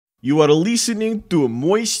You are listening to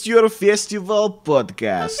Moisture Festival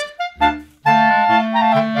podcast.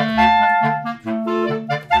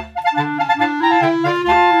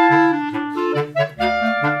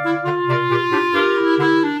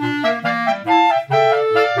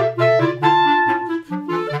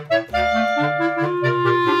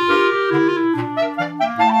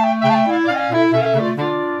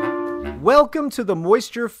 Welcome to the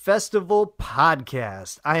Moisture Festival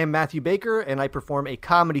podcast. I am Matthew Baker, and I perform a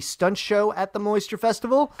comedy stunt show at the Moisture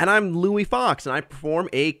Festival. And I'm Louis Fox, and I perform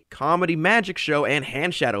a comedy magic show and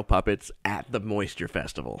hand shadow puppets at the Moisture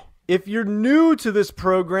Festival. If you're new to this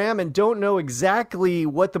program and don't know exactly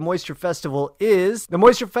what the Moisture Festival is, the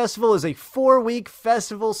Moisture Festival is a 4-week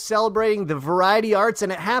festival celebrating the variety arts,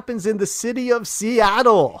 and it happens in the city of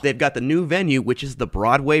Seattle. They've got the new venue, which is the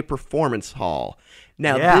Broadway Performance Hall.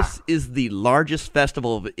 Now, This is the largest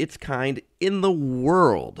festival of its kind in the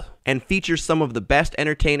world and features some of the best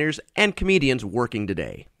entertainers and comedians working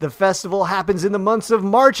today. The festival happens in the months of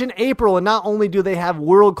March and April, and not only do they have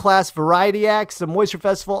world-class variety acts, the Moisture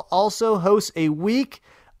Festival also hosts a week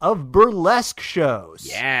of burlesque shows.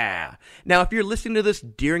 Yeah. Now, if you're listening to this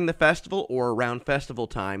during the festival or around festival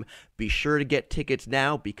time, be sure to get tickets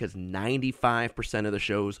now because 95% of the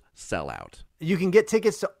shows sell out. You can get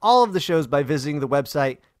tickets to all of the shows by visiting the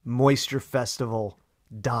website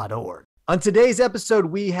moisturefestival.org. On today's episode,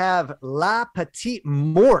 we have La Petite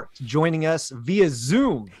Mort joining us via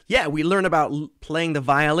Zoom. Yeah, we learn about playing the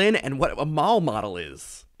violin and what a mall model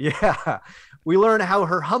is. Yeah. We learn how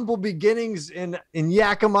her humble beginnings in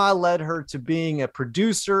Yakima led her to being a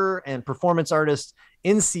producer and performance artist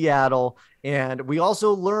in Seattle. And we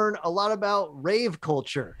also learn a lot about rave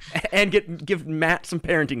culture. And give Matt some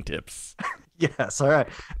parenting tips. Yes, all right.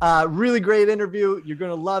 Really great interview. You're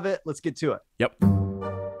going to love it. Let's get to it. Yep.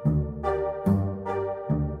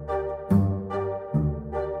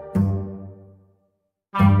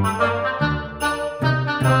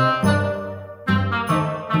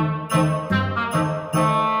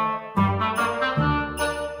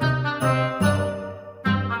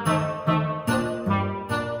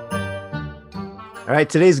 All right,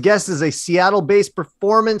 today's guest is a Seattle-based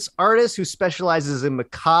performance artist who specializes in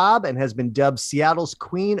macabre and has been dubbed Seattle's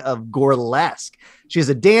Queen of Gorlesque. She is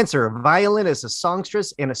a dancer, a violinist, a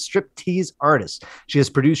songstress, and a striptease artist. She has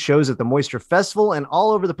produced shows at the Moisture Festival and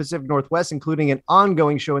all over the Pacific Northwest, including an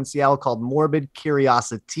ongoing show in Seattle called Morbid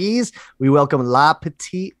Curiosities. We welcome La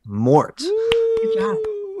Petite Mort. Good job.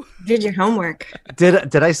 Did your homework.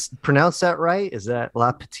 Did I pronounce that right? Is that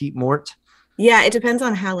La Petite Mort? Yeah, it depends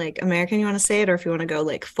on how like American you want to say it or if you want to go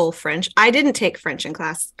like full French. I didn't take French in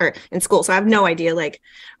class or in school, so I have no idea like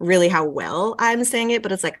really how well I'm saying it,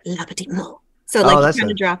 but it's like La Petite Mort. So like you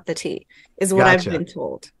kind of drop the T is what I've been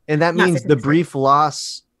told. And that means the brief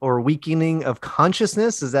loss or weakening of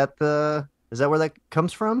consciousness. Is that where that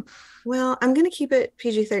comes from? Well, I'm going to keep it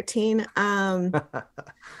PG-13.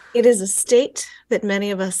 It is a state that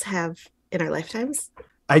many of us have in our lifetimes.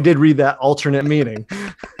 I did read that alternate meaning.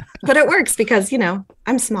 But it works because,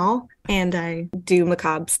 I'm small and I do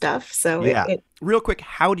macabre stuff. So yeah. Real quick,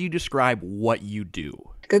 how do you describe what you do?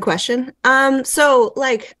 Good question. So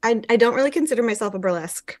like I don't really consider myself a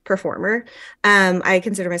burlesque performer. I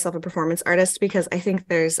consider myself a performance artist because I think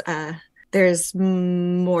there's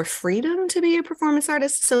more freedom to be a performance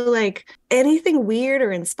artist. So like anything weird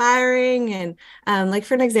or inspiring. And like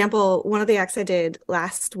for an example, one of the acts I did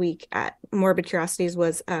last week at Morbid Curiosities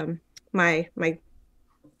was my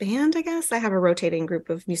band, I guess. I have a rotating group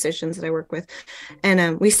of musicians that I work with.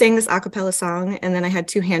 And we sang this a cappella song. And then I had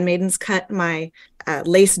 2 handmaidens cut my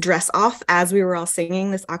lace dress off as we were all singing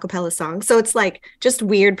this a cappella song. So it's like just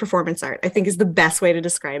weird performance art, I think is the best way to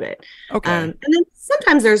describe it. Okay. And then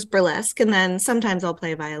sometimes there's burlesque, and then sometimes I'll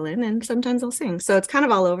play violin and sometimes I'll sing. So it's kind of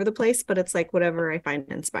all over the place, but it's like whatever I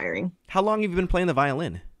find inspiring. How long have you been playing the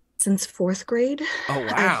violin? Since 4th grade. Oh,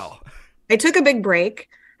 wow. I took a big break.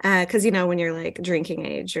 Because, when you're like drinking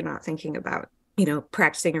age, you're not thinking about,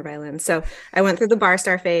 practicing your violin. So I went through the bar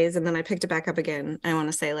star phase and then I picked it back up again. I want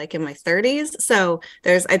to say like in my 30s. So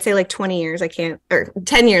I'd say like 10 years, I can't say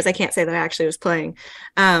that I actually was playing.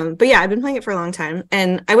 But yeah, I've been playing it for a long time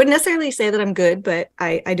and I wouldn't necessarily say that I'm good, but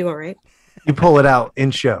I do all right. You pull it out in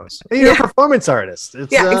shows. You're a performance artist.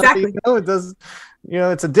 It's, exactly. It does,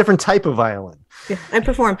 it's a different type of violin. Yeah, I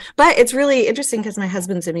perform, but it's really interesting because my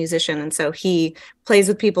husband's a musician, and so he plays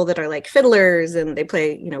with people that are like fiddlers, and they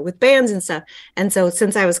play, with bands and stuff. And so,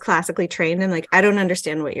 since I was classically trained, I'm like, I don't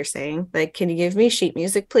understand what you're saying. Like, can you give me sheet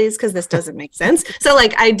music, please? Because this doesn't make sense. So,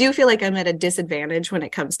 like, I do feel like I'm at a disadvantage when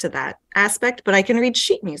it comes to that aspect, but I can read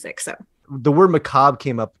sheet music. So the word macabre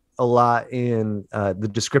came up a lot in the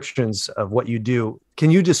descriptions of what you do. Can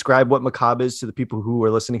you describe what macabre is to the people who are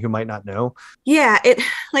listening who might not know? Yeah, it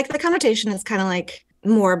like the connotation is kind of like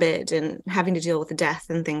morbid and having to deal with death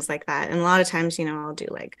and things like that. And a lot of times, I'll do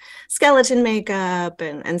like skeleton makeup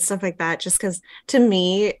and stuff like that, just because to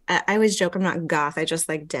me, I always joke I'm not goth. I just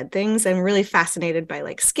like dead things. I'm really fascinated by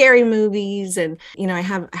like scary movies, and I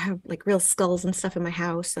have like real skulls and stuff in my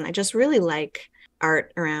house, and I just really like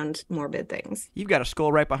art around morbid things. You've got a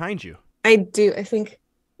skull right behind you. I do. I think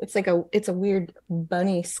it's a weird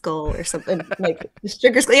bunny skull or something, like the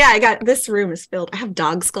sugar skull. Yeah, this room is filled. I have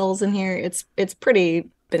dog skulls in here. It's pretty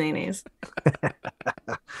bananas.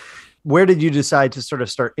 Where did you decide to sort of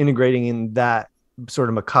start integrating in that sort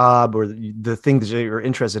of macabre or the things that you're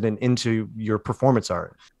interested in into your performance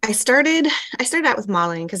art? I started out with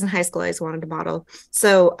modeling because in high school I always wanted to model.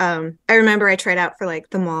 So I remember I tried out for like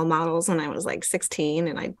the mall models when I was like 16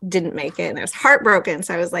 and I didn't make it and I was heartbroken.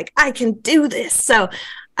 So I was like, I can do this. So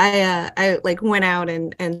I like went out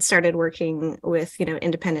and started working with,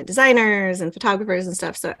 independent designers and photographers and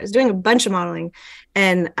stuff. So I was doing a bunch of modeling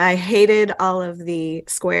and I hated all of the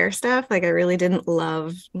square stuff. Like I really didn't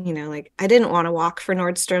love, like I didn't want to walk for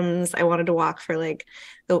Nordstrom's. I wanted to walk for like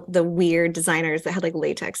the weird designers that had like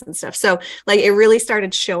latex and stuff. So like it really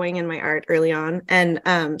started showing in my art early on. And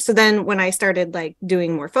so then when I started like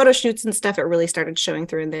doing more photo shoots and stuff, it really started showing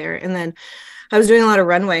through in there. And then I was doing a lot of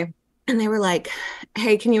runway. And they were like,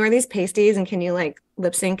 hey, can you wear these pasties and can you like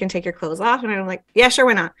lip sync and take your clothes off? And I'm like, yeah, sure,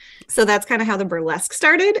 why not? So that's kind of how the burlesque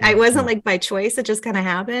started. I wasn't like by choice, it just kind of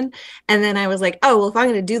happened. And then I was like, oh, well, if I'm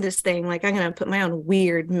going to do this thing, like I'm going to put my own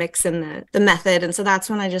weird mix in the method. And so that's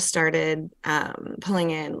when I just started pulling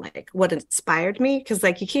in like what inspired me. Because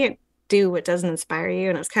like you can't do what doesn't inspire you.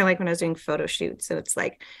 And it was kind of like when I was doing photo shoots. So it's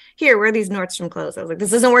like, here, wear these Nordstrom clothes. I was like,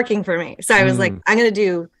 this isn't working for me. So I was like, I'm going to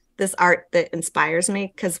do this art that inspires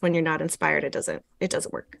me, because when you're not inspired, it doesn't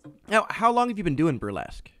work. Now, how long have you been doing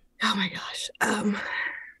burlesque? Oh my gosh.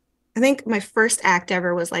 I think my first act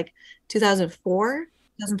ever was like 2004,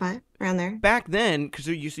 2005, around there. Back then, because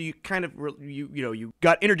you kind of you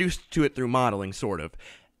got introduced to it through modeling, sort of.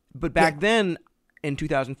 But back then, in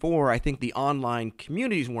 2004, I think the online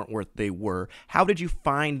communities weren't what they were. How did you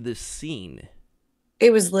find this scene?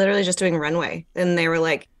 It was literally just doing runway, and they were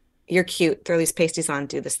like, you're cute, throw these pasties on,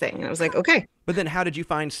 do this thing. And I was like, okay. But then how did you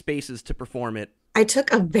find spaces to perform it? I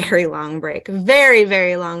took a very long break, very,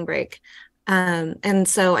 very long break. And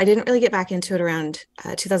so I didn't really get back into it around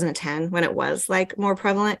 2010 when it was like more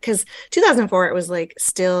prevalent, because 2004 it was like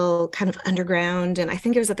still kind of underground, and I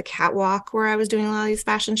think it was at the catwalk where I was doing a lot of these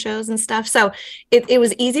fashion shows and stuff. So it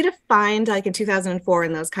was easy to find like in 2004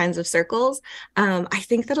 in those kinds of circles. I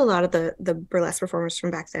think that a lot of the burlesque performers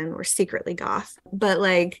from back then were secretly goth, but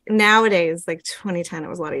like nowadays, like 2010, it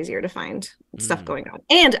was a lot easier to find stuff going on.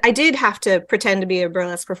 And I did have to pretend to be a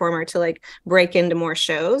burlesque performer to like break into more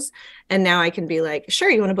shows. And now I can be like, sure,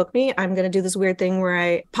 you want to book me? I'm going to do this weird thing where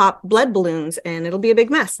I pop blood balloons and it'll be a big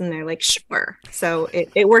mess. And they're like, sure. So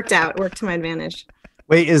it worked out. It worked to my advantage.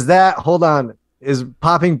 Wait, hold on. Is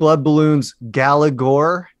popping blood balloons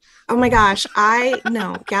Galagore? Oh my gosh.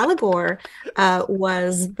 No, Galagore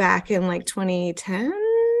was back in like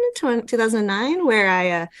 2009,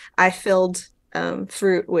 where I filled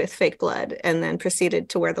fruit with fake blood and then proceeded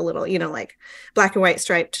to wear the little, like black and white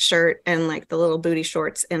striped shirt and like the little booty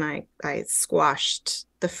shorts, and I squashed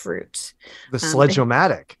the fruit. The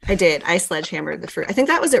sledge-o-matic. I did. I sledgehammered the fruit. I think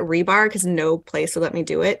that was at Rebar because no place would let me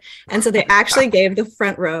do it. And so they actually gave the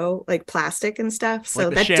front row like plastic and stuff. So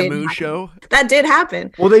like the Shamu show? That did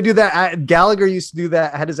happen. Well, they do that. Gallagher used to do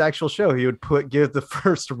that at his actual show. He would give the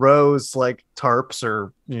first rows like tarps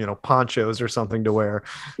or, ponchos or something to wear.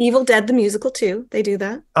 Evil Dead, the musical too. They do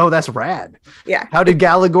that. Oh, that's rad. Yeah. How did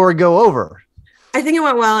Gallagher go over? I think it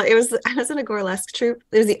went well. I was in a burlesque troupe.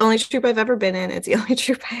 It was the only troupe I've ever been in. It's the only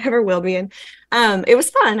troupe I ever will be in. It was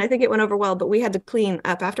fun. I think it went over well, but we had to clean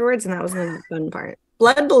up afterwards, and that was the fun part.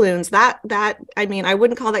 Blood balloons. I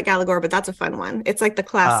wouldn't call that Gallagher, but that's a fun one. It's like the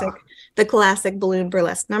classic balloon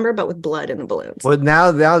burlesque number, but with blood in the balloons. Well,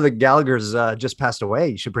 now the Gallagher's just passed away.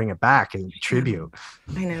 You should bring it back in tribute.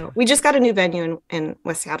 I know. We just got a new venue in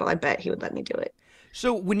West Seattle. I bet he would let me do it.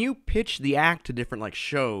 So when you pitch the act to different like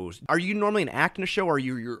shows, are you normally an act in a show, or are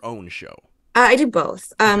you your own show? I do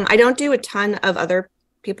both. I don't do a ton of other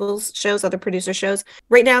people's shows, other producer shows.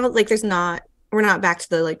 Right now, like we're not back to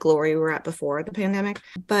the like glory we were at before the pandemic,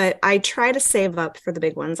 but I try to save up for the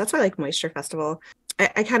big ones. That's why I like Moisture Festival.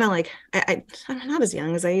 I kind of like, I'm not as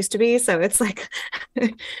young as I used to be. So it's like,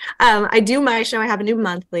 I do my show. I have a new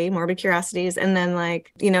monthly, Morbid Curiosities. And then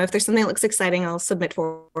like, if there's something that looks exciting, I'll submit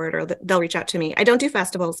for it or they'll reach out to me. I don't do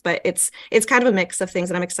festivals, but it's kind of a mix of things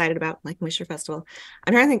that I'm excited about, like Moisture Festival.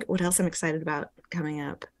 I'm trying to think what else I'm excited about coming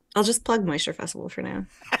up. I'll just plug Moisture Festival for now.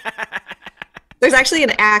 There's actually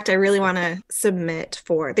an act I really want to submit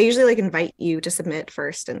for. They usually like invite you to submit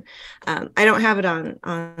first. And I don't have it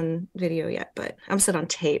on video yet, but I'm set on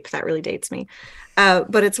tape. That really dates me.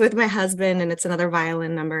 But it's with my husband and it's another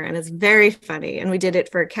violin number and it's very funny. And we did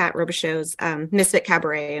it for Kat Robichaud's Misfit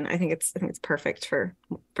Cabaret. And I think it's perfect for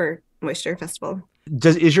Moisture Festival.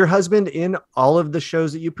 Is your husband in all of the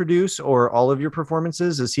shows that you produce or all of your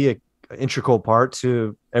performances? Is he an integral part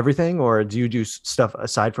to everything or do you do stuff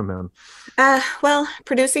aside from him? Well,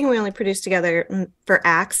 producing, we only produce together for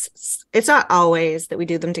acts. It's not always that we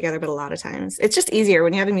do them together, but a lot of times it's just easier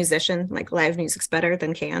when you have a musician. Like live music's better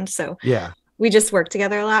than canned. So yeah, we just work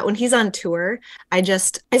together a lot. When he's on tour, I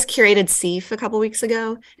curated Seif a couple weeks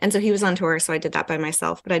ago. And so he was on tour. So I did that by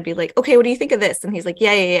myself, but I'd be like, okay, what do you think of this? And he's like,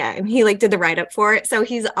 yeah. And he like did the write-up for it. So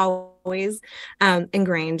he's always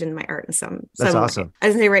ingrained in my art and some. That's so awesome.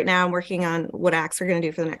 I say right now I'm working on what acts we're going to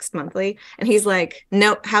do for the next monthly. And he's like,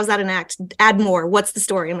 nope, how's that an act? Add more. What's the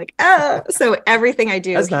story? I'm like, oh, so everything I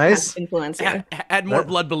do that's nice. Influence. Yeah. Add more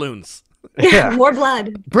blood balloons. Yeah. More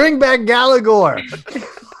blood. Bring back Gallagher.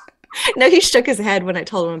 No, he shook his head when I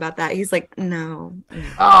told him about that. He's like, no.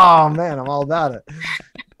 Oh man, I'm all about it.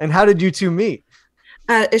 And how did you two meet?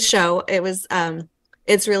 A show. It was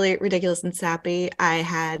it's really ridiculous and sappy.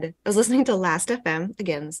 I was listening to Last FM,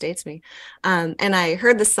 again, this dates me. And I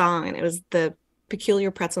heard the song and it was the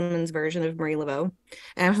Peculiar Pretzelman's version of Marie Laveau.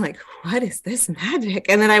 And I was like, what is this magic?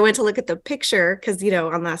 And then I went to look at the picture because,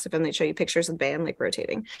 on Last FM, they show you pictures of the band like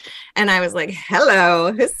rotating. And I was like,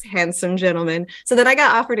 hello, this handsome gentleman. So then I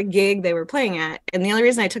got offered a gig they were playing at. And the only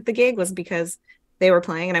reason I took the gig was because they were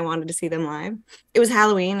playing and I wanted to see them live. It was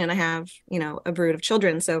Halloween and I have, a brood of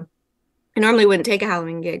children. So I normally wouldn't take a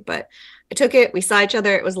Halloween gig, but I took it. We saw each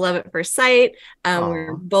other. It was love at first sight. We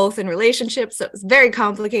were both in relationships. So it was very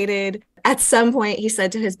complicated. At some point, he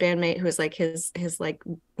said to his bandmate, who was like his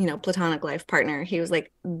platonic life partner, he was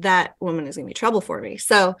like, that woman is going to be trouble for me.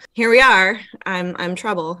 So here we are. I'm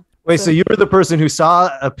trouble. Wait, so you were the person who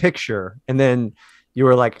saw a picture and then you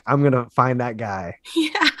were like, I'm going to find that guy.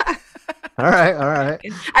 Yeah. All right.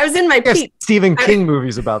 I was in my peak. Stephen King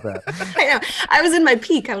movies about that. I know. I was in my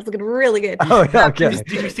peak. I was looking really good. Oh, yeah. Okay.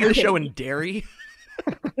 Did you see the show in Derry?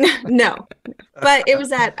 No, but it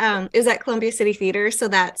was at Columbia City Theater, so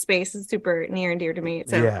that space is super near and dear to me.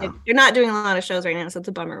 So they're not doing a lot of shows right now, so it's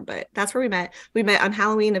a bummer. But that's where we met. We met on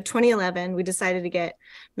Halloween of 2011. We decided to get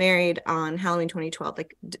married on Halloween 2012.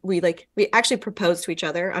 We actually proposed to each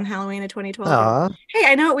other on Halloween of 2012.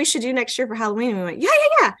 Hey, I know what we should do next year for Halloween. And we went,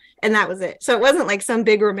 yeah, and that was it. So it wasn't like some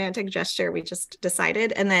big romantic gesture. We just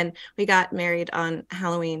decided, and then we got married on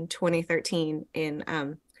Halloween 2013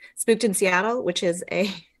 in Spooked in Seattle, which is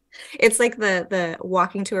it's like the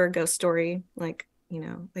walking tour ghost story, like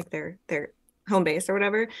their home base or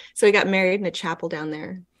whatever. So we got married in a chapel down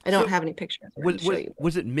there. I don't have any pictures.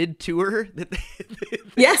 Was it mid-tour?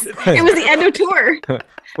 Yes, it was the end of tour.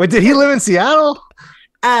 Wait, did he live in Seattle?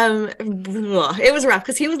 It was rough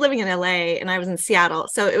because he was living in LA and I was in Seattle.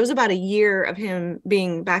 So it was about a year of him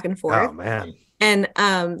being back and forth. Oh man. And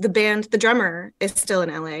the drummer is still in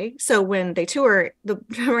LA. So when they tour, the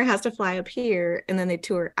drummer has to fly up here and then they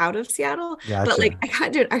tour out of Seattle. Gotcha. But I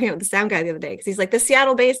got to an argument with the sound guy the other day because he's like, the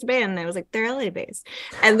Seattle-based band. And I was like, they're LA-based.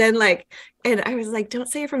 And then and I was like, don't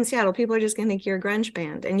say you're from Seattle. People are just gonna think you're a grunge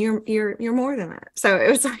band, and you're more than that. So it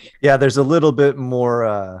was like, yeah, there's a little bit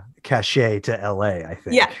more cachet to LA, I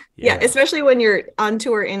think. Yeah, especially when you're on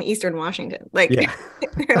tour in Eastern Washington.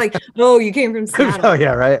 They're like, oh, you came from Seattle. Oh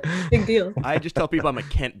yeah, right. Big deal. I just tell people I'm a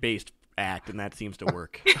Kent-based act, and that seems to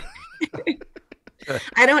work.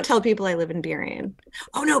 I don't tell people I live in Burien.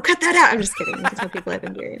 Oh no, cut that out. I'm just kidding. I tell people I live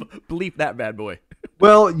in Burien. Bleep that bad boy.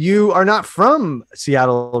 Well, you are not from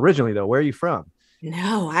Seattle originally, though. Where are you from?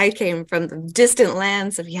 No, I came from the distant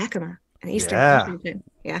lands of Yakima in Eastern Washington.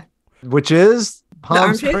 Yeah. Which is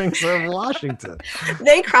Palm Springs of Washington.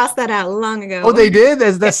 They crossed that out long ago. Oh, they did?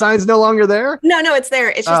 That sign's no longer there? No, it's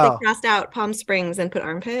there. It's just they crossed out Palm Springs and put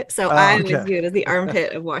armpit. So I was viewed as the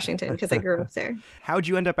armpit of Washington because I grew up there. How'd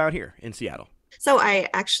you end up out here in Seattle? So I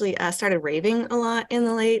actually started raving a lot in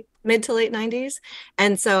the mid to late 90s.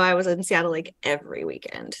 And so I was in Seattle every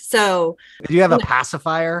weekend. So do you have a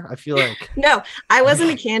pacifier? I feel like no, I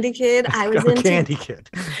wasn't a candy kid. I was into candy kid.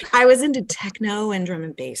 I was into techno and drum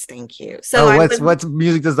and bass. Thank you. So what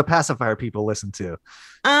music does the pacifier people listen to?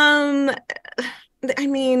 I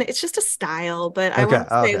mean, it's just a style, but I Okay, want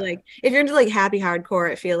to say okay. like if you're into like happy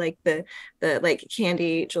hardcore, I feel like the like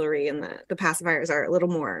candy jewelry and the pacifiers are a little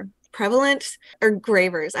more prevalent. Or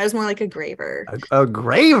gravers. I was more like a graver. A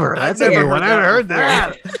graver. I've That's a never new one. I haven't heard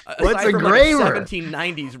that. What's Aside a from graver? like a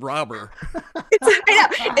 1790s robber.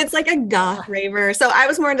 It's like a goth raver. So I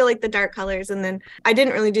was more into like the dark colors, and then I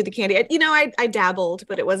didn't really do the candy. I dabbled,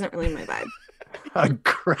 but it wasn't really my vibe. A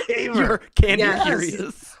graver. You're candy Yes.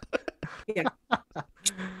 curious. Yeah.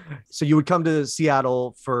 So you would come to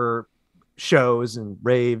Seattle for shows and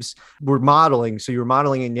raves. We're modeling. So you were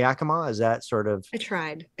modeling in Yakima. Is that sort of? I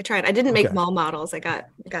tried. I didn't make Okay. mall models. I got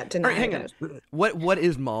All right, denied. hang on. What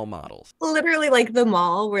is mall models? Literally like the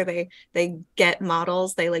mall where they get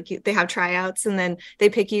models. They have tryouts, and then they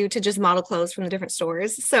pick you to just model clothes from the different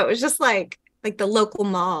stores. So it was just like the local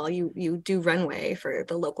mall. You do runway for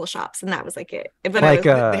the local shops, and that was like it. But Like they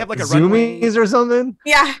have like a runway. Zoomies or something?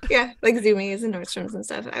 yeah, like Zoomies and Nordstroms and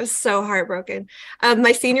stuff. I was so heartbroken.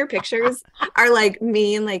 My senior pictures are like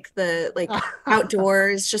me and like the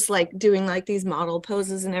outdoors, just like doing like these model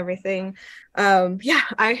poses and everything. Yeah,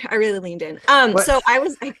 I really leaned in. What? So I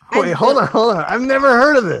was like, Wait, hold on. I've never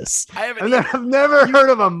heard of this. I haven't. I've never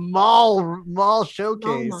heard of a mall Mall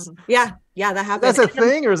showcase. model. Yeah, that happened. That's a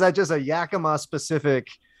thing, or is that just a Yakima specific?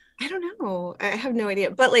 I don't know. I have no idea.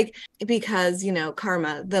 But like, because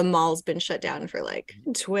karma, the mall's been shut down for like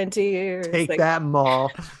 20 years. Take like, that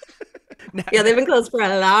mall. Yeah, they've been closed for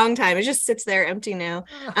a long time. It just sits there empty now.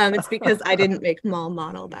 It's because I didn't make mall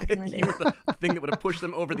model back in the day. You were the thing that would have pushed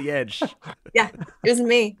them over the edge. Yeah, it was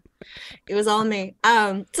me. It was all me.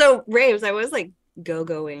 So raves, I was like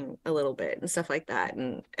going a little bit and stuff like that.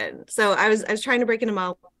 And so I was trying to break into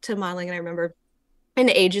modeling, and I remember an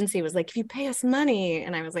agency was like, if you pay us money,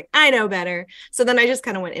 and I was like, I know better. So then I just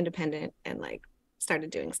kind of went independent and like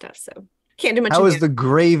started doing stuff. So can't do much. How is the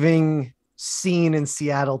graving scene in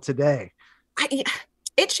Seattle today?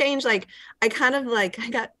 It changed. Like I kind of like I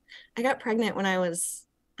got pregnant when I was,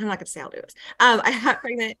 I'm not gonna say I'll do this. I got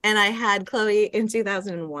pregnant and I had Chloe in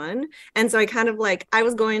 2001, and so I kind of like I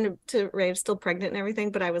was going to rave still pregnant and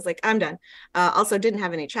everything, but I was like, I'm done. Also didn't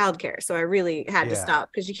have any childcare, so I really had to stop,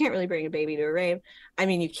 because you can't really bring a baby to a rave. I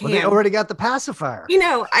mean, you can. Well, they already got the pacifier.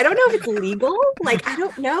 I don't know if it's legal. Like I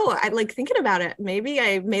don't know. I like thinking about it. Maybe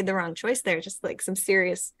I made the wrong choice there. Just like some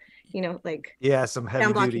serious, like some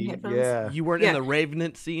heavy duty. headphones. Yeah. You weren't in the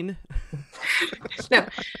Ravenant scene? No.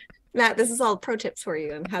 Matt, this is all pro tips for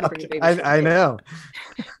you on how to bring a baby. I know.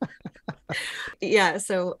 Yeah.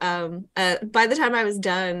 So by the time I was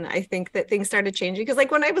done, I think that things started changing, because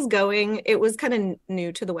like when I was going, it was kind of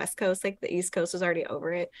new to the West Coast. Like the East Coast was already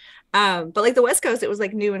over it. But like the West Coast, it was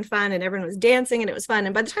like new and fun, and everyone was dancing and it was fun.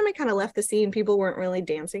 And by the time I kind of left the scene, people weren't really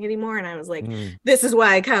dancing anymore. And I was like, this is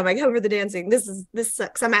why I come. I come for the dancing. This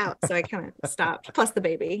sucks. I'm out. So I kind of stopped. Plus the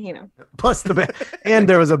baby, Plus the baby. And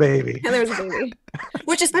there was a baby. And there was a baby.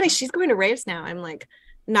 Which is funny. She's going to raves now. I'm like,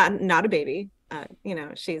 not a baby.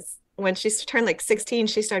 When she turned like 16,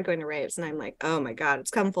 she started going to raves, and I'm like, oh my God, it's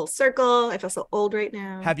come full circle. I feel so old right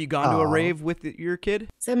now. Have you gone to a rave with your kid?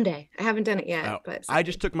 Someday. I haven't done it yet, but I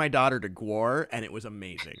just took my daughter to Gwar, and it was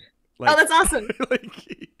amazing. Oh, that's awesome.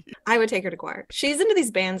 I would take her to Gwar. She's into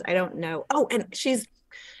these bands I don't know. Oh, and she's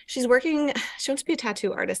working. She wants to be a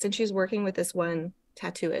tattoo artist, and she's working with this one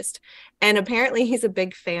tattooist, and apparently he's a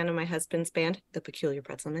big fan of my husband's band, the Peculiar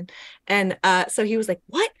Pretzelman. And so he was like,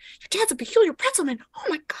 what, your dad's a Peculiar Pretzelman? Oh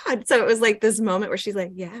my God. So it was like this moment where she's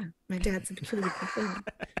like, yeah, my dad's a Peculiar Pretzelman.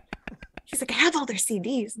 He's like, I have all their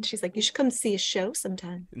CDs. And she's like, you should come see a show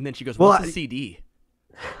sometime. And then she goes, what's a CD?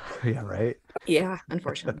 Yeah, right. Yeah,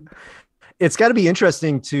 unfortunately. It's got to be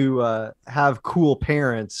interesting to have cool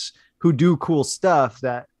parents who do cool stuff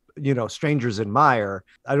that strangers admire.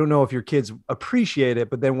 I don't know if your kids appreciate it,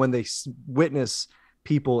 but then when they witness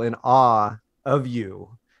people in awe of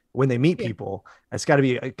you, when they meet people, it's got to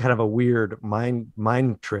be kind of a weird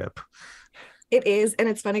mind trip. It is. And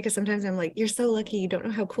it's funny because sometimes I'm like, you're so lucky. You don't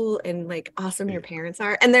know how cool and like awesome your parents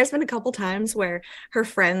are. And there's been a couple times where her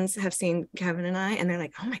friends have seen Kevin and I, and they're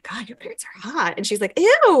like, oh my God, your parents are hot. And she's like,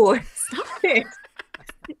 ew, stop it.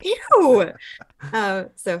 Ew.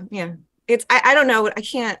 So yeah. It's I don't know. I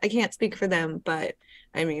can't speak for them, but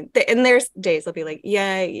I mean, and there's days I'll be like,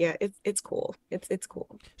 yeah, it's cool. It's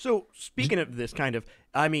cool. So speaking of this kind of,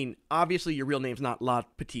 I mean, obviously your real name's not La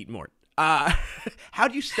Petite Mort. How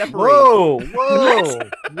do you separate? Whoa!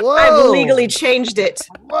 I've legally changed it.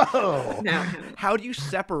 Whoa! No. How do you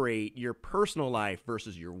separate your personal life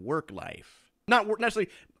versus your work life? Not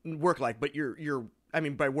necessarily work life, but your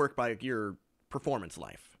by work, by your performance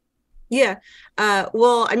life. Yeah.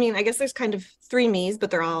 Well, I mean, I guess there's kind of three me's,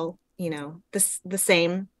 but they're all, the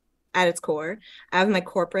same at its core. I have my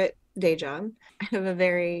corporate day job. I have a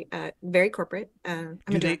very corporate. I'm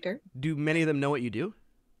a director. Do many of them know what you do?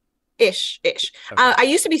 Ish. Okay. I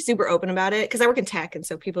used to be super open about it because I work in tech, and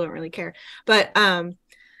so people don't really care. But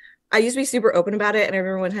I used to be super open about it. And I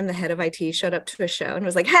remember one time the head of IT showed up to a show and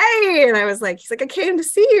was like, "Hey," and I was like, "He's like, I came to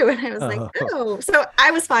see you," and I was like, "Oh." So I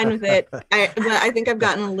was fine with it. But I think I've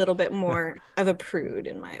gotten a little bit more of a prude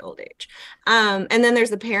in my old age. And then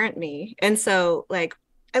there's the parent me, and so like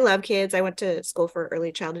I love kids. I went to school for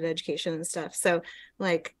early childhood education and stuff. So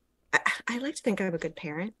like I like to think I'm a good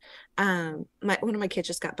parent. One of my kids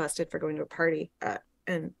just got busted for going to a party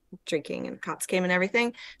and drinking, and cops came and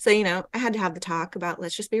everything. So, I had to have the talk about,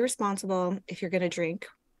 let's just be responsible. If you're going to drink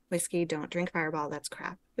whiskey, don't drink Fireball. That's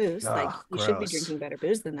crap booze. You should be drinking better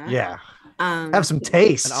booze than that. Yeah. Have some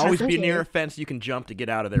taste. And always be near a fence you can jump to get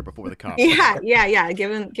out of there before the cops. Yeah.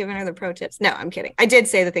 Giving her the pro tips. No, I'm kidding. I did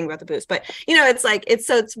say the thing about the booze, but it's like,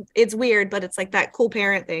 it's weird, but it's like that cool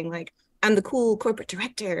parent thing. Like, I'm the cool corporate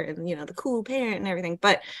director and, the cool parent and everything.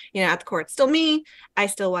 But, at the core, it's still me. I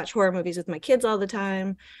still watch horror movies with my kids all the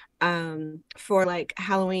time. For like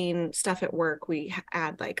Halloween stuff at work, we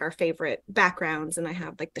add like our favorite backgrounds, and I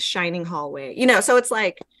have like the shining hallway, so it's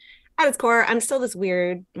like at its core, I'm still this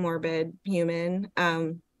weird, morbid human.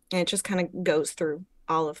 And it just kind of goes through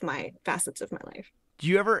all of my facets of my life. Do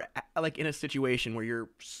you ever, like, in a situation where you're,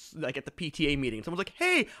 like, at the PTA meeting, someone's like,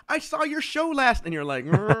 "Hey, I saw your show last," and you're like,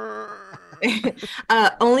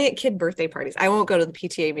 only at kid birthday parties. I won't go to the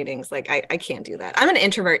PTA meetings. Like, I can't do that. I'm an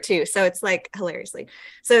introvert, too, so it's, like, hilariously.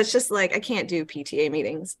 So it's just, like, I can't do PTA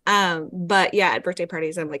meetings. But, yeah, at birthday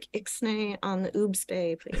parties, I'm like, "Ixnay on the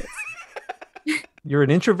oobsday, please." You're an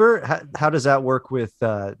introvert? How does that work with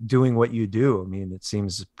doing what you do? I mean, it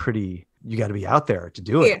seems pretty, you got to be out there to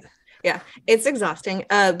do it. Yeah, it's exhausting.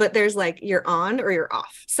 But there's like, you're on or you're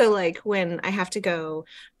off. So like when I have to go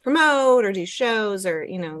promote or do shows or,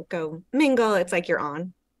 go mingle, it's like you're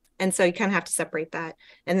on. And so you kind of have to separate that.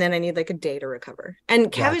 And then I need like a day to recover.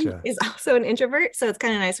 And Kevin is also an introvert. So it's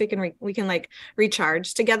kind of nice. We can like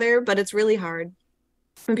recharge together, but it's really hard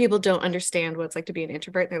when people don't understand what it's like to be an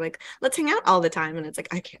introvert. They're like, "Let's hang out all the time." And it's like,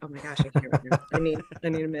 I can't, oh my gosh, I can't right now. I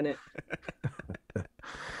need a minute.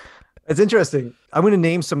 It's interesting. I'm going to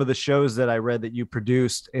name some of the shows that I read that you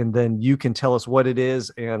produced, and then you can tell us what it is,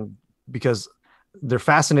 and because they're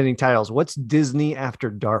fascinating titles. What's Disney After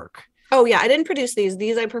Dark? Oh yeah, I didn't produce these.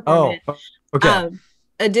 These I performed. Okay.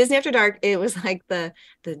 A Disney After Dark. It was like the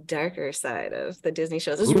darker side of the Disney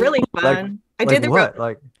shows. It was really fun. I did the what?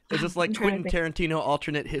 Like, is this like Quentin Tarantino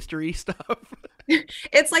alternate history stuff?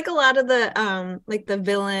 It's like a lot of the like the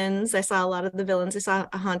villains. I saw a lot of the villains. I saw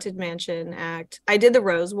a Haunted Mansion act. I did the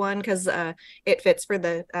Rose one because it fits for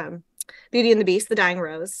the Beauty and the Beast, the Dying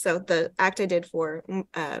Rose. So the act I did for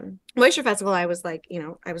Moisture Festival, I was like,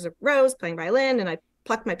 I was a rose playing violin, and I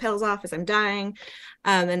plucked my petals off as I'm dying,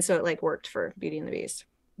 and so it like worked for Beauty and the Beast.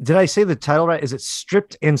 Did I say the title right? Is it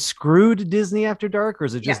Stripped and Screwed Disney After Dark, or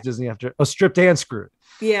is it just Disney After? Oh, Stripped and Screwed.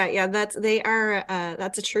 Yeah. That's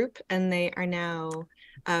a troupe, and they are now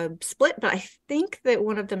split. But I think that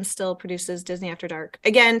one of them still produces Disney After Dark.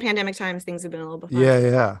 Again, pandemic times, things have been a little bit fun.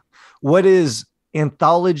 Yeah. What is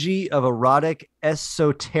Anthology of Erotic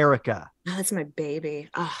Esoterica? Oh, that's my baby.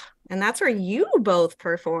 Oh, and that's where you both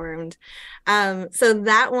performed. So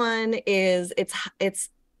that one is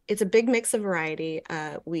it's a big mix of variety.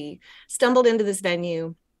 We stumbled into this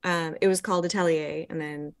venue. It was called Atelier, and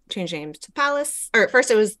then changed names to Palace. Or at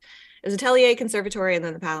first it was Atelier, Conservatory, and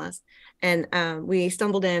then the Palace. And we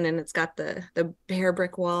stumbled in, and it's got the bare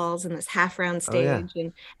brick walls and this half round stage.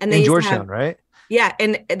 And they in Georgetown, right? Yeah,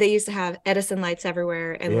 and they used to have Edison lights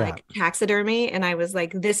everywhere and like taxidermy. And I was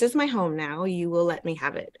like, "This is my home now. You will let me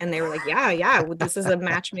have it." And they were like, "Yeah, this is a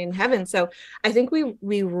match made in heaven." So I think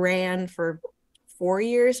we ran for 4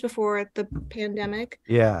 years before the pandemic.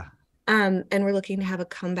 Yeah. And we're looking to have a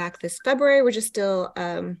comeback this February. We're just still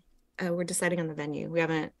we're deciding on the venue. We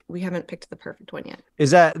haven't picked the perfect one yet.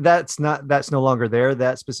 Is that's no longer there,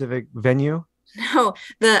 that specific venue? No,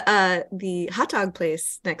 the hot dog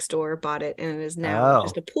place next door bought it, and it is now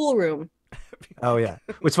just a pool room. Oh yeah.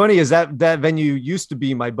 What's funny is that venue used to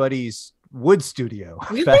be my buddy's wood studio.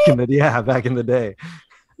 Really? back in the day.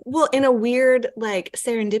 Well, in a weird like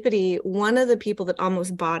serendipity, one of the people that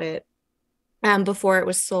almost bought it before it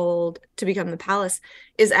was sold to become the Palace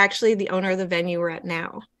is actually the owner of the venue we're at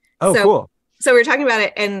now. Oh, cool. So we were talking about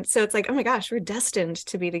it, and so it's like, oh my gosh, we're destined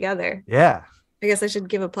to be together. Yeah. I guess I should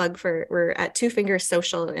give a plug we're at Two Fingers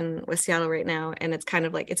Social in West Seattle right now, and it's kind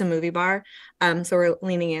of like, it's a movie bar. So we're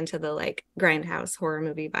leaning into the like grindhouse horror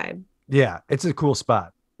movie vibe. Yeah, it's a cool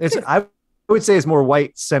spot. I would say it's more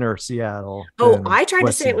white center Seattle. Oh, I tried to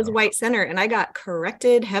West say it was Seattle. white center, and I got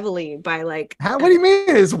corrected heavily by like. What do you mean?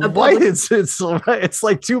 It's white. public- It's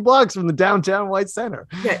like 2 blocks from the downtown White Center.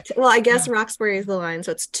 Yeah, well, I guess Roxbury is the line,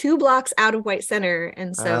 so it's 2 blocks out of White Center,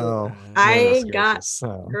 and so I got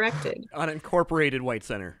corrected. Unincorporated White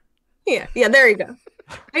Center. Yeah, there you go.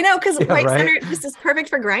 I know, because White right? Center just is perfect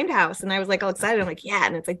for Grindhouse, and I was like all excited. I'm like, yeah,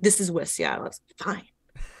 and it's like this is West Seattle. It's fine.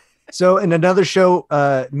 So in another show,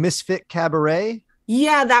 Misfit Cabaret.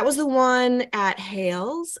 Yeah, that was the one at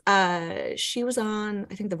Hales. She was on,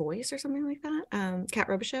 I think, The Voice or something like that. Kat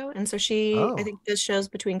Robichaux, and so I think, does shows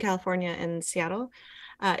between California and Seattle.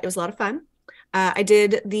 It was a lot of fun. I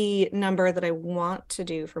did the number that I want to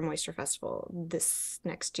do for Moisture Festival this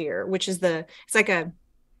next year, which is it's like a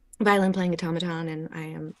violin playing automaton, and I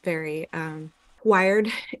am very wired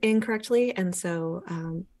incorrectly, and so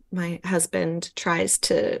my husband tries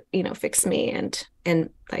to fix me, and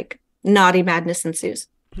like naughty madness ensues.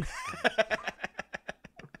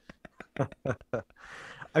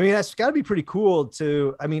 I mean, that's got to be pretty cool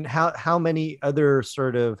to, I mean, how many other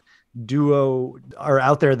sort of duo are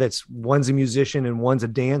out there that's one's a musician and one's a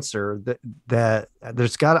dancer that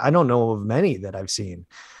there's I don't know of many that I've seen.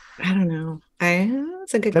 I don't know.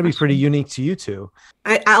 It's a good That'd question. be pretty unique to you two.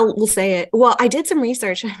 I'll say it. Well, I did some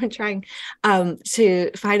research. I've been trying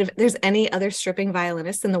to find if there's any other stripping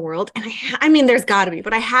violinists in the world, and I mean, there's got to be,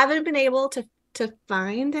 but I haven't been able to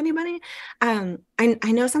find anybody. I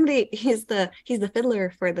know somebody. He's the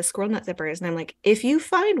fiddler for the Squirrel Nut Zippers, and I'm like, if you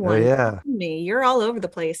find one, you're all over the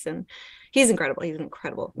place, and he's incredible. He's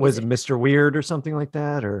incredible. Was it Mr. Weird or something like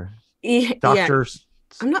that, or Yeah. Doctors?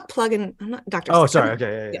 I'm not Dr. Oh, sorry.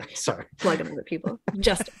 Okay. Yeah. Sorry. Plugging other people.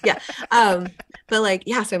 But like,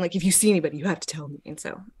 so I'm like, if you see anybody, you have to tell me. And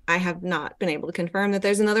so I have not been able to confirm that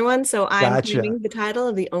there's another one. So I'm claiming the title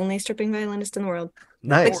of the only stripping violinist in the world.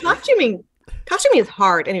 Nice. But costuming is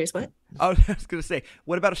hard. Anyways, what? Oh, I was going to say,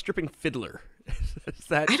 what about a stripping fiddler? Does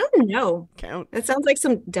that I don't know. count? That sounds like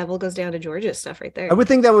some Devil Goes Down to Georgia stuff right there. I would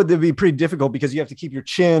think that would be pretty difficult because you have to keep your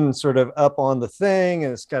chin sort of up on the thing,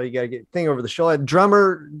 and you got to get thing over the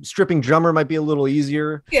shoulder. Stripping drummer might be a little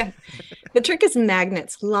easier. Yeah. The trick is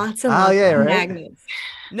magnets. Lots of magnets.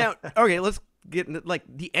 Now, okay, let's get into like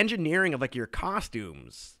the engineering of like your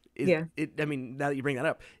costumes. I mean, now that you bring that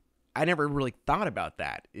up, I never really thought about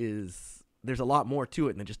that. There's a lot more to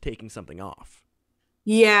it than just taking something off.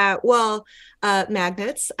 Yeah, well,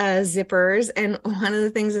 magnets, zippers, and one of the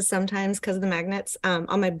things is sometimes because of the magnets,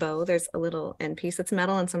 on my bow, there's a little end piece that's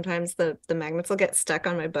metal, and sometimes the magnets will get stuck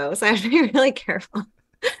on my bow, so I have to be really careful.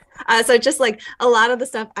 So just like a lot of the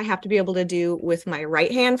stuff I have to be able to do with my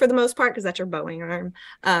right hand for the most part, because that's your bowing arm.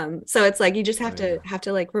 So it's like you just have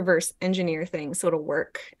to like reverse engineer things so it'll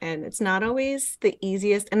work, and it's not always the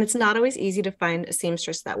easiest, and it's not always easy to find a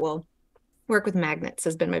seamstress that will work with magnets.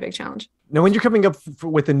 Has been my big challenge. Now, when you're coming up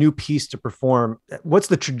with a new piece to perform, what's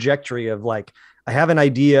the trajectory of like, I have an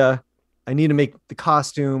idea, I need to make the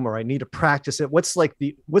costume, or I need to practice it. What's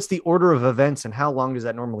the order of events, and how long does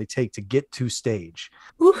that normally take to get to stage?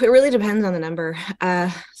 Ooh, it really depends on the number.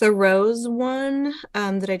 The Rose one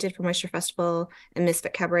that I did for Moisture Festival and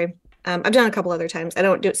Misfit Cabaret, I've done a couple other times. I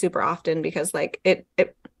don't do it super often because like it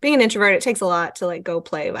being an introvert, it takes a lot to like go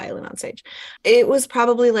play violin on stage. It was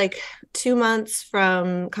probably like 2 months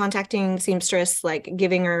from contacting seamstress, like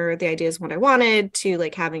giving her the ideas what I wanted, to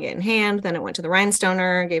like having it in hand. Then it went to the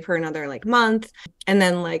rhinestoner, gave her another like month, and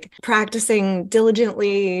then like practicing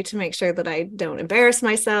diligently to make sure that I don't embarrass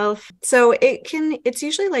myself. So it's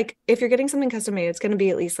usually like, if you're getting something custom made, it's going to be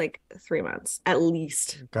at least like 3 months at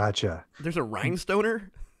least. Gotcha. There's a rhinestoner?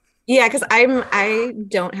 Yeah, because I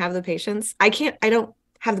don't have the patience. I don't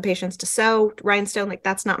have the patience to sew rhinestone. Like,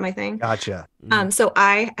 that's not my thing. Gotcha. So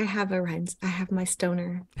I have I have my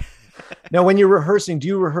stoner. Now, when you're rehearsing, do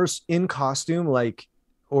you rehearse in costume, like,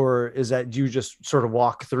 or do you just sort of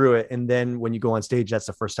walk through it, and then when you go on stage, that's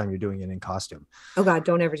the first time you're doing it in costume? Oh God,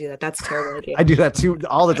 don't ever do that. That's a terrible idea. I do that too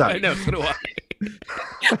all the time. I know, so do I.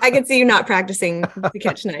 I can see you not practicing the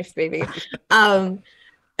catch knife, baby. No,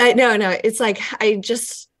 it's like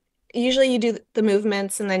usually you do the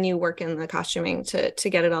movements and then you work in the costuming to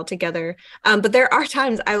get it all together. But there are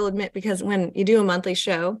times, I will admit, because when you do a monthly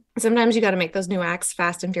show, sometimes you got to make those new acts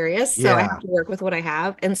fast and furious. So I have to work with what I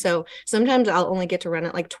have. And so sometimes I'll only get to run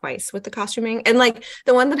it like twice with the costuming. And like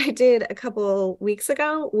the one that I did a couple weeks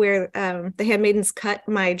ago where the handmaidens cut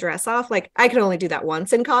my dress off, like I could only do that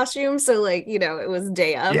once in costume. So like, it was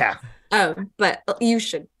day of. Yeah. But you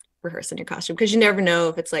should rehearse in your costume, because you never know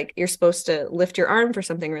if it's like you're supposed to lift your arm for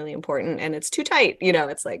something really important and it's too tight,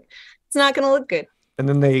 it's like it's not going to look good. And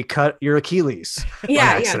then they cut your Achilles.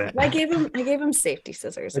 Yeah. I gave him safety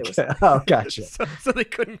scissors. It Okay. Oh, gotcha. so they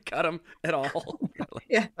couldn't cut him at all.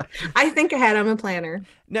 Yeah. I think ahead. I'm a planner.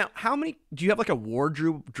 Now, do you have like a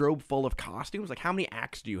wardrobe full of costumes? Like how many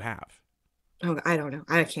acts do you have? Oh, I don't know.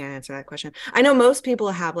 I can't answer that question. I know most people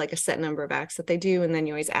have like a set number of acts that they do, and then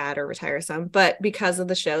you always add or retire some. But because of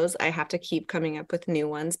the shows, I have to keep coming up with new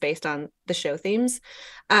ones based on the show themes.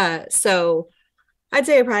 So I'd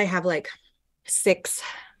say I probably have like 6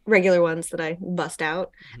 regular ones that I bust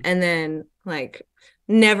out, and then like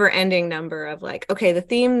never ending number of like, okay, the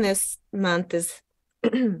theme this month is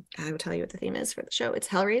I will tell you what the theme is for the show. It's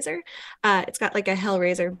Hellraiser. It's got like a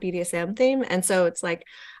Hellraiser BDSM theme. And so it's like,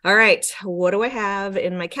 all right, what do I have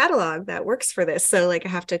in my catalog that works for this? So like I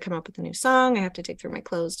have to come up with a new song. I have to dig through my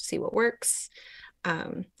clothes to see what works.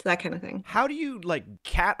 So that kind of thing. How do you like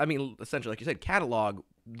essentially, like you said, catalog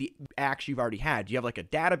the acts you've already had? Do you have like a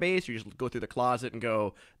database, or you just go through the closet and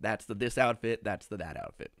go, that's this outfit, that's that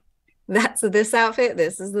outfit? That's this outfit,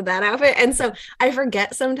 this is that outfit. And so I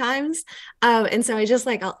forget sometimes. And so I just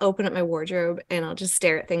like, I'll open up my wardrobe and I'll just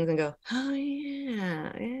stare at things and go, oh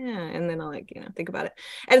yeah. And then I'll like, think about it.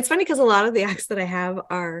 And it's funny because a lot of the acts that I have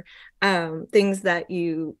are things that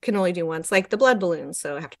you can only do once, like the blood balloons.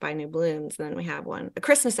 So I have to buy new balloons. And then we have a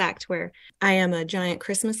Christmas act where I am a giant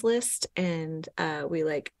Christmas list, and we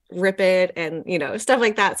like rip it and stuff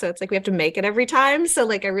like that. So it's like we have to make it every time. So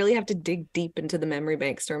like I really have to dig deep into the memory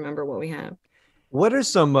banks to remember what we have. What are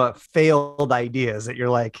some failed ideas that you're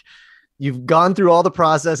like, you've gone through all the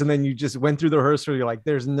process and then you just went through the rehearsal, you're like,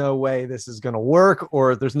 there's no way this is going to work,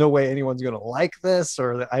 or there's no way anyone's going to like this,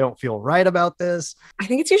 or I don't feel right about this? I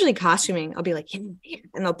think it's usually costuming. I'll be like, yeah,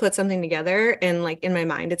 and I'll put something together, and like in my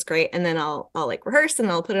mind it's great, and then I'll like rehearse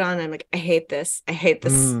and I'll put it on and I'm like, I hate this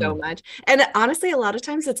so much. And honestly, a lot of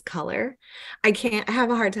times it's color. I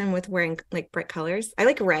have a hard time with wearing like bright colors. I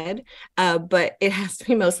like red, but it has to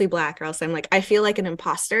be mostly black, or else I'm like, I feel like an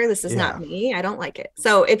imposter. This is not me. I don't like it.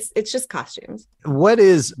 So it's just costumes. What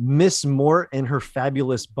is Miss Mort and her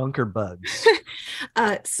fabulous bunker bugs?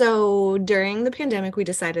 So during the pandemic, we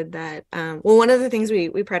decided that, one of the things we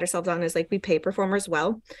pride ourselves on is like we pay performers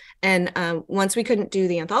well. And once we couldn't do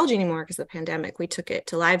the anthology anymore because of the pandemic, we took it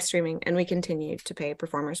to live streaming, and we continued to pay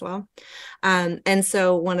performers well. And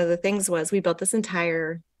so one of the things was we built this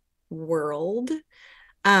entire world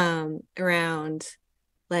around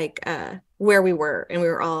like where we were, and we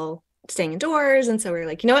were all staying indoors. And so we were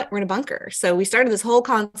like, you know what, we're in a bunker. So we started this whole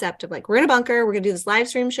concept of like, we're in a bunker, we're gonna do this live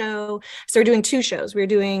stream show. So we're doing 2 shows. We're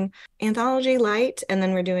doing Anthology Light, and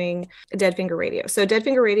then we're doing Dead Finger Radio. So Dead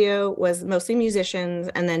Finger Radio was mostly musicians,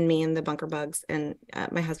 and then me and the bunker bugs, and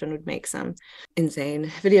my husband would make some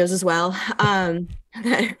insane videos as well.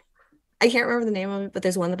 I can't remember the name of it, but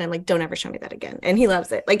there's one that I'm like, don't ever show me that again. And he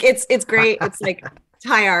loves it. Like, it's great. It's like it's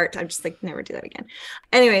high art. I'm just like, never do that again.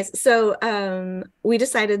 Anyways, so we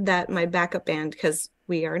decided that my backup band, because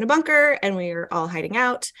we are in a bunker and we are all hiding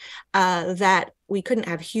out, that we couldn't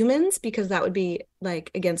have humans because that would be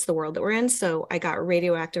like against the world that we're in. So I got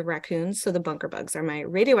radioactive raccoons. So the bunker bugs are my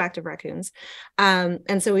radioactive raccoons.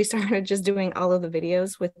 And so we started just doing all of the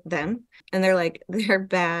videos with them. And they're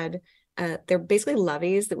bad. They're basically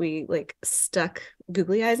loveys that we like stuck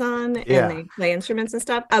googly eyes on, and they play instruments and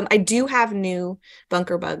stuff. I do have new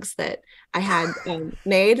bunker bugs that I had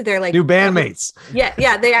made. They're like new bandmates.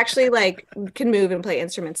 Yeah. They actually like can move and play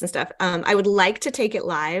instruments and stuff. I would like to take it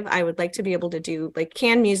live. I would like to be able to do like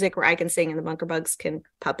canned music where I can sing and the bunker bugs can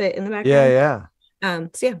puppet in the background. Yeah.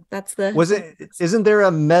 So yeah, that's the. Isn't there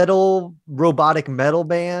a robotic metal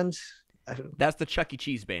band? That's the Chuck E.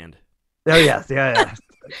 Cheese band. Oh yeah.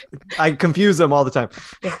 I confuse them all the time.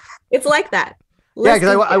 Yeah. It's like that. Yeah,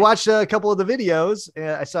 because I watched a couple of the videos.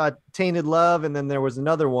 I saw Tainted Love, and then there was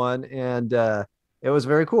another one, and it was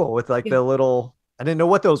very cool with like the little. I didn't know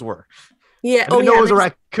what those were. Yeah, I didn't know it was a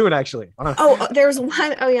raccoon actually. There's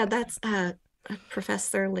one. Oh yeah, that's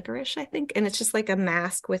Professor Licorice, I think, and it's just like a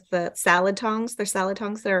mask with the salad tongs. They're salad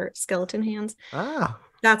tongs. They're skeleton hands. Ah.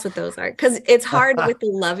 That's what those are, because it's hard with the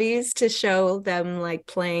loveys to show them like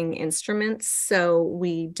playing instruments. So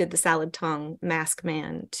we did the salad tongue mask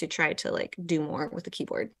man to try to like do more with the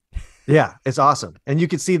keyboard. Yeah, it's awesome. And you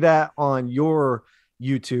can see that on your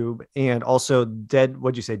YouTube and also Dead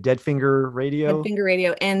Finger Radio? Dead Finger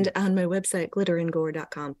Radio, and on my website,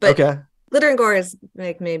 glitterandgore.com. But Glitter and Gore is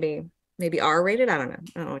like maybe R-rated. I don't know.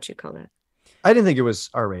 I don't know what you'd call that. I didn't think it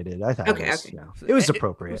was R-rated. I thought it was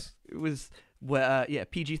appropriate. It was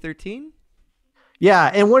PG-13.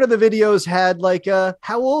 Yeah, and one of the videos had like,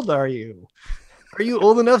 how old are you? Are you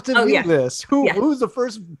old enough to view yeah. this? Who's the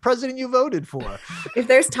first president you voted for? If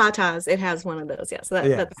there's tatas, it has one of those. Yeah, so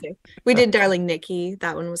that's safe. We did Darling Nikki.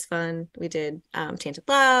 That one was fun. We did Tainted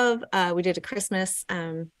Love. We did a Christmas.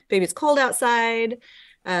 Baby It's Cold Outside.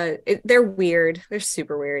 They're weird. They're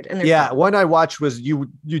super weird. And they're fun. One I watched was you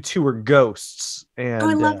two were ghosts. And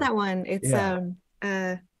I love that one. It's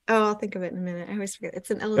I'll think of it in a minute. I always forget.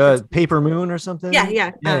 It's an elephant. Paper Moon or something.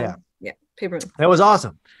 Yeah. Paper Moon. That was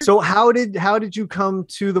awesome. So how did you come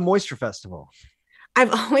to the Moisture Festival?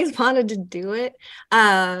 I've always wanted to do it.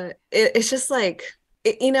 It's just like,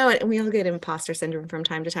 we all get imposter syndrome from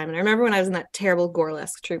time to time. And I remember when I was in that terrible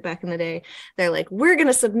Gorlesque troupe back in the day, they're like, we're going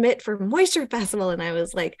to submit for Moisture Festival. And I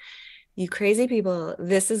was like, you crazy people,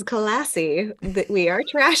 this is classy. We are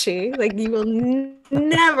trashy. Like, you will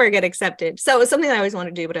never get accepted. So it was something I always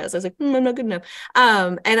wanted to do, but I was like, I'm not good enough.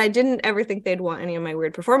 And I didn't ever think they'd want any of my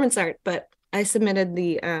weird performance art, but I submitted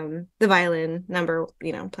the violin number,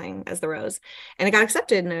 playing as the Rose, and it got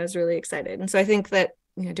accepted, and I was really excited. And so I think that,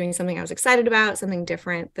 doing something I was excited about, something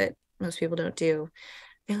different that most people don't do,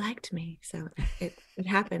 they liked me. So it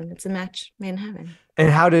happened. It's a match made in heaven. And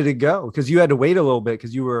how did it go? Because you had to wait a little bit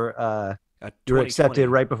because you were accepted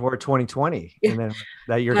right before 2020, and then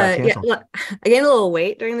that year got canceled. I gained a little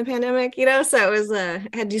weight during the pandemic, so it was I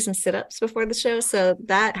had to do some sit-ups before the show, so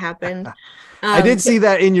that happened. I did see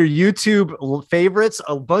that in your YouTube favorites,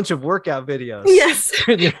 a bunch of workout videos. Yes,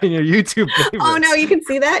 in your YouTube favorites. Oh no, you can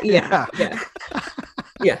see that. Yeah.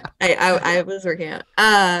 I was working out.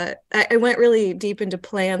 I went really deep into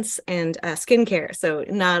plants and skincare, so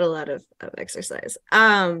not a lot of exercise.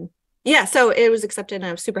 So it was accepted, and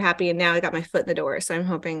I was super happy, and now I got my foot in the door. So I'm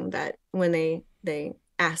hoping that when they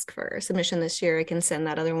ask for a submission this year, I can send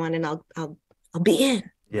that other one, and I'll be in.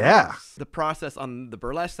 Yeah. The process on the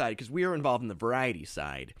burlesque side, because we are involved in the variety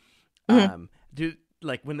side. Mm-hmm.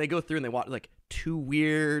 When they go through and they watch like too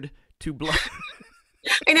weird, too blood.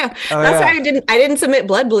 I know. That's why I didn't submit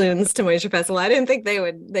blood balloons to Moisture Festival. I didn't think they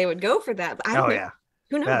would go for that. But I don't know.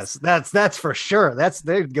 Who knows? That's for sure.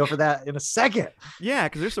 They'd go for that in a second. Yeah,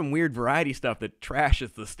 because there's some weird variety stuff that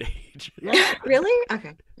trashes the stage. Yeah. Really?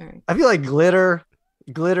 Okay. All right. I feel like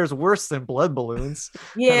glitter's worse than blood balloons.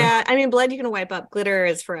 Yeah, I mean, blood you can wipe up. Glitter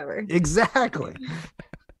is forever. Exactly.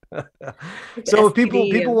 So if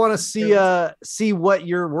people want to see what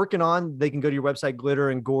you're working on, they can go to your website,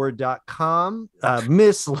 glitterandgore.com.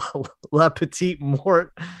 Miss La Petite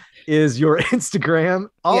Mort is your Instagram.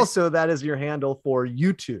 Also, that is your handle for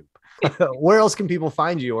YouTube. Where else can people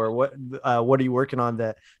find you, or what are you working on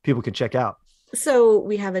that people can check out? So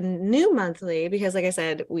we have a new monthly because, like I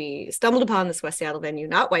said, we stumbled upon this West Seattle venue,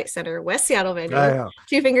 not White Center, West Seattle venue,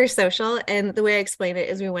 Two Fingers Social. And the way I explain it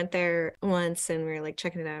is we went there once and we were like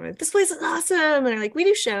checking it out. I'm like, this place is awesome. And they're like, we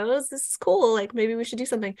do shows. This is cool. Like, maybe we should do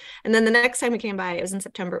something. And then the next time we came by, it was in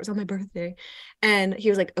September. It was on my birthday. And he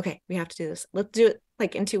was like, okay, we have to do this. Let's do it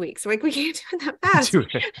like in 2 weeks. We're like, we can't do it that fast.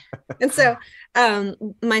 And so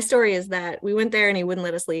my story is that we went there and he wouldn't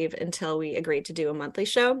let us leave until we agreed to do a monthly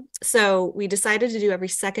show. So we decided to do every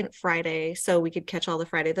second Friday so we could catch all the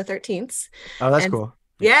Friday the 13th. Oh, that's cool.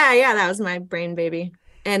 Yeah, that was my brain baby.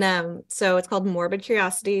 And so it's called Morbid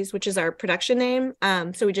Curiosities, which is our production name.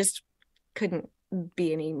 So we just couldn't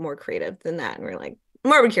be any more creative than that. And we're like,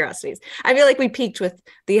 Morbid Curiosities. I feel like we peaked with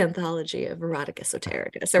the anthology of erotic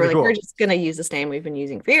esoterica. So we're just going to use this name we've been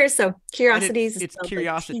using for years. So Curiosities. It's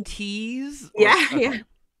Curiosities? Yeah.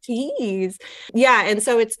 Tease. Yeah. And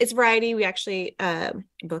so it's variety. We actually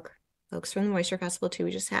book folks from the Moisture Festival too. We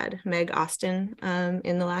just had Meg Austin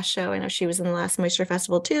in the last show. I know she was in the last Moisture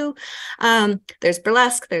Festival too. There's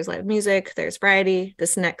burlesque, there's live music, there's variety.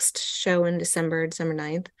 This next show in December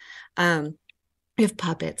 9th. We have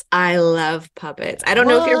puppets. I love puppets. I don't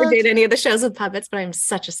know if you ever did any of the shows with puppets, but I'm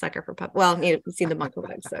such a sucker for puppets. Well, you've seen the Monkey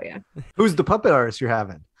Bugs, so yeah. Who's the puppet artist you're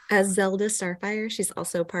having? Zelda Starfire. She's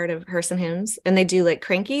also part of Hearse and Hymns, and they do like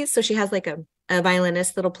crankies. So she has like a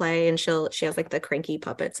violinist that'll play, and she has like the cranky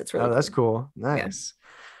puppets. It's really that's cool. Nice.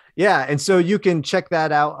 Yeah, and so you can check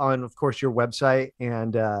that out on, of course, your website.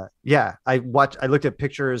 And I looked at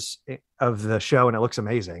pictures of the show, and it looks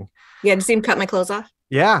amazing. Yeah, did you see him cut my clothes off?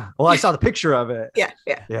 Yeah. Well, I saw the picture of it.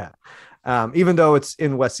 Yeah. Even though it's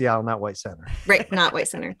in West Seattle, not White Center. Right, not White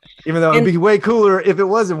Center. Even though it'd be way cooler if it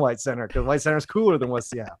was in White Center, because White Center is cooler than West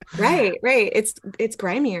Seattle. Right. It's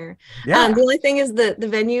grimier. Yeah. The only thing is the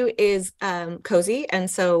venue is cozy, and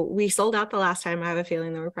so we sold out the last time. I have a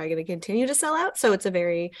feeling that we're probably going to continue to sell out. So it's a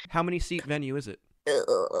very How many seat venue is it?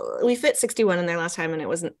 We fit 61 in there last time and it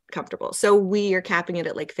wasn't comfortable. So we are capping it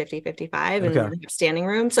at like 50, 55 and we have standing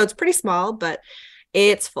room. So it's pretty small, but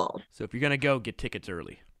it's full. So if you're going to go, get tickets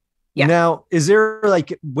early. Yeah. Now, is there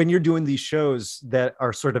like when you're doing these shows that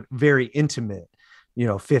are sort of very intimate,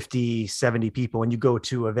 50, 70 people, and you go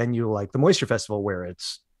to a venue like the Moisture Festival where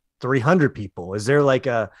it's 300 people, is there like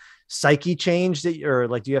a psyche change or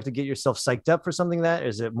like, do you have to get yourself psyched up for something that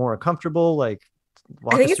is it more comfortable? Like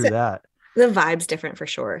walk us through that. The vibe's different for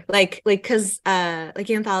sure. Like, cause like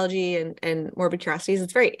Anthology and Morbid Curiosities,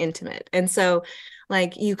 it's very intimate. And so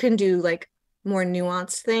like you can do like more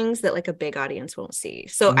nuanced things that like a big audience won't see.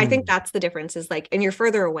 So I think that's the difference is like, and you're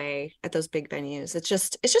further away at those big venues. It's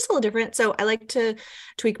just a little different. So I like to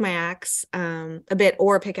tweak my acts a bit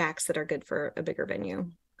or pick acts that are good for a bigger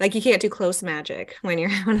venue. Like you can't do close magic when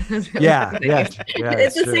you're one of those really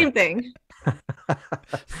it's the same thing.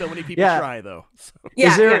 So many people try though.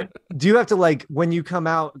 So. Do you have to like when you come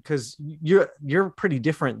out, because you're pretty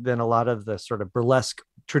different than a lot of the sort of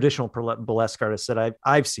traditional burlesque artists that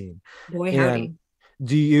I've seen. Boy, howdy.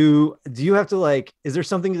 Do you have to like, is there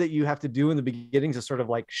something that you have to do in the beginning to sort of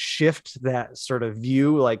like shift that sort of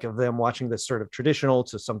view, like of them watching this sort of traditional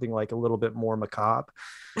to something like a little bit more macabre?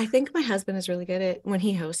 I think my husband is really good at when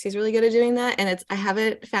he hosts, he's really good at doing that. And I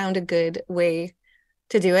haven't found a good way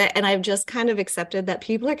to do it. And I've just kind of accepted that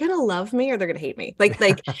people are going to love me or they're going to hate me. Like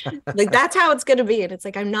that's how it's going to be. And it's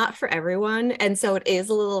like, I'm not for everyone. And so it is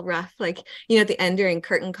a little rough. Like, at the end during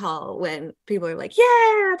curtain call, when people are like,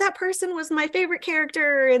 yeah, that person was my favorite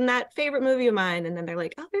character in that favorite movie of mine. And then they're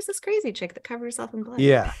like, oh, there's this crazy chick that covers herself in blood.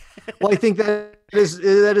 Yeah. Well, I think that is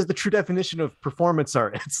the true definition of performance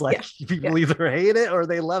art. It's like people either hate it or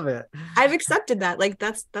they love it. I've accepted that. Like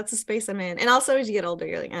that's the space I'm in. And also as you get older,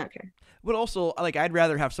 you're like, oh, okay. But also, like, I'd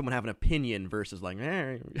rather have someone have an opinion versus like,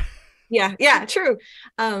 Yeah, true.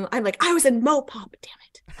 I'm like, I was in Mopop, damn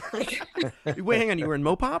it. Like, wait, hang on, you were in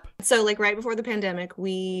Mopop? So, like, right before the pandemic,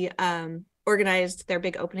 we organized their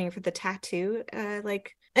big opening for the tattoo.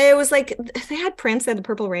 It was like they had Prince and the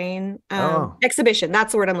Purple Rain exhibition.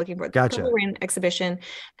 That's the word I'm looking for. The Purple Rain exhibition.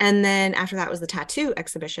 And then after that was the tattoo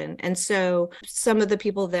exhibition. And so some of the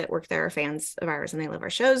people that work there are fans of ours and they love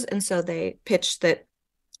our shows. And so they pitched that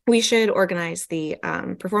we should organize the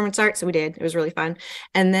performance art. So we did. It was really fun.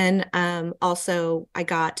 And then also I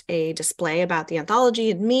got a display about the anthology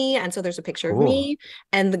and me. And so there's a picture of me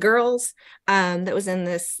and the girls that was in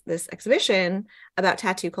this exhibition about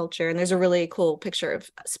tattoo culture. And there's a really cool picture of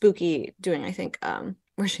Spooky doing, I think,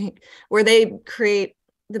 where they create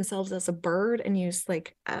themselves as a bird and use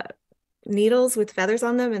like needles with feathers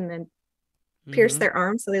on them and then pierce their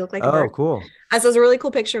arms so they look like a bird. Oh, cool. So it was a really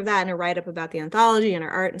cool picture of that and a write-up about the anthology and our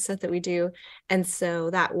art and stuff that we do. And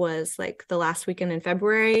so that was like the last weekend in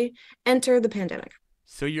February. Enter the pandemic.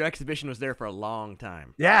 So your exhibition was there for a long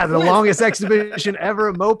time. Yeah, the longest exhibition ever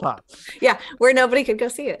at Mopop. Yeah, where nobody could go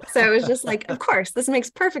see it. So it was just like, of course, this makes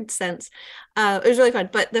perfect sense. It was really fun.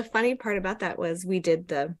 But the funny part about that was we did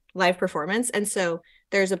the live performance. And so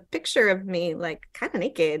there's a picture of me like kind of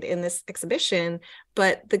naked in this exhibition,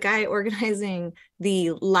 but the guy organizing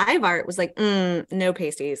the live art was like, no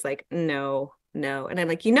pasties, like, no. And I'm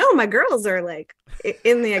like, my girls are like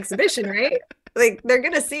in the exhibition, right? Like they're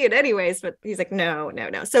going to see it anyways, but he's like, no.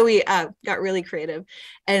 So we got really creative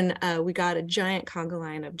and we got a giant conga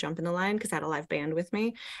line of Jump in the Line because I had a live band with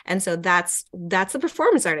me. And so that's the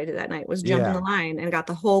performance art I did that night was Jump in the Line and got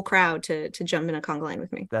the whole crowd to jump in a conga line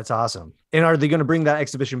with me. That's awesome. And are they going to bring that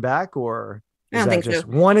exhibition back or I don't think just so.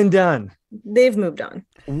 One and done? They've moved on.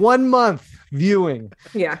 1 month viewing.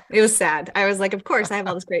 Yeah, it was sad. I was like, of course, I have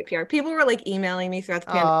all this great PR. People were like emailing me throughout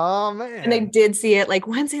the pandemic. Oh, man. And they did see it. Like,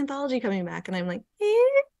 when's Anthology coming back? And I'm like,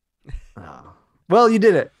 Oh. Well, you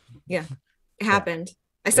did it. Yeah, it happened.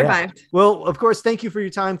 I survived. Yeah. Well, of course, thank you for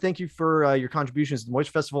your time. Thank you for your contributions to the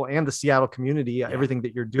Moisture Festival and the Seattle community, everything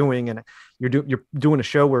that you're doing. And you're doing a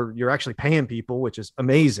show where you're actually paying people, which is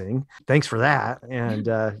amazing. Thanks for that.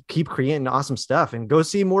 And keep creating awesome stuff. And go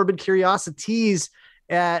see Morbid Curiosities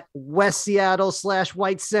at West Seattle /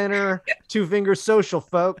 White Center, Two Finger Social,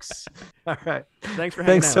 folks. All right.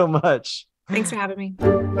 Thanks so much. Thanks for having me.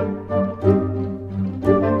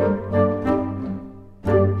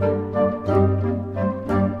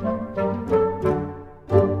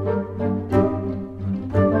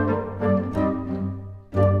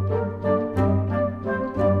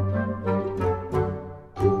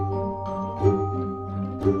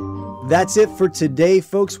 That's it for today,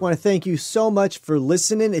 folks. Want to thank you so much for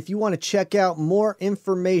listening. If you want to check out more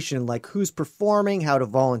information like who's performing, how to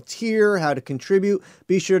volunteer, how to contribute,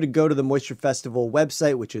 be sure to go to the Moisture Festival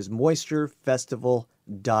website, which is moisturefestival.com.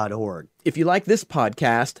 moisturefestival.org. If you like this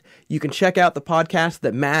podcast, you can check out the podcast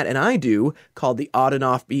that Matt and I do called the Odd and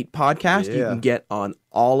Offbeat Podcast. Yeah. You can get on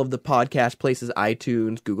all of the podcast places,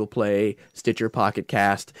 iTunes, Google Play, Stitcher, Pocket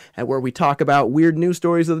Cast, and where we talk about weird news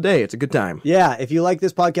stories of the day. It's a good time. Yeah, if you like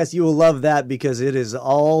this podcast, you will love that because it is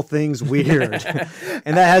all things weird.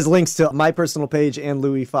 And that has links to my personal page and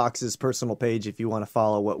Louis Fox's personal page if you want to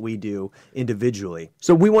follow what we do individually.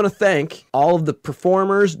 So we want to thank all of the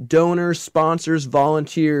performers, donors, sponsors,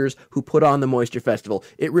 volunteers who put on the Moisture Festival.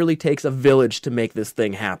 It really takes a village to make this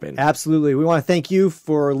thing happen. Absolutely. We want to thank you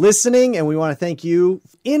for listening, and we want to thank you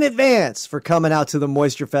in advance for coming out to the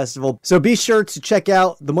Moisture Festival. So be sure to check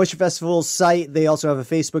out the Moisture Festival's site. They also have a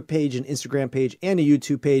Facebook page, an Instagram page, and a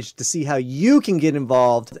YouTube page to see how you can get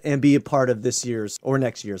involved and be a part of this year's or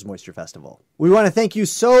next year's Moisture Festival. We want to thank you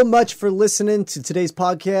so much for listening to today's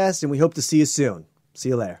podcast, and we hope to see you soon. See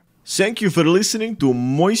you later. Thank you for listening to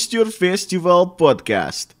Moisture Festival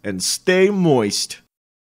Podcast, and stay moist.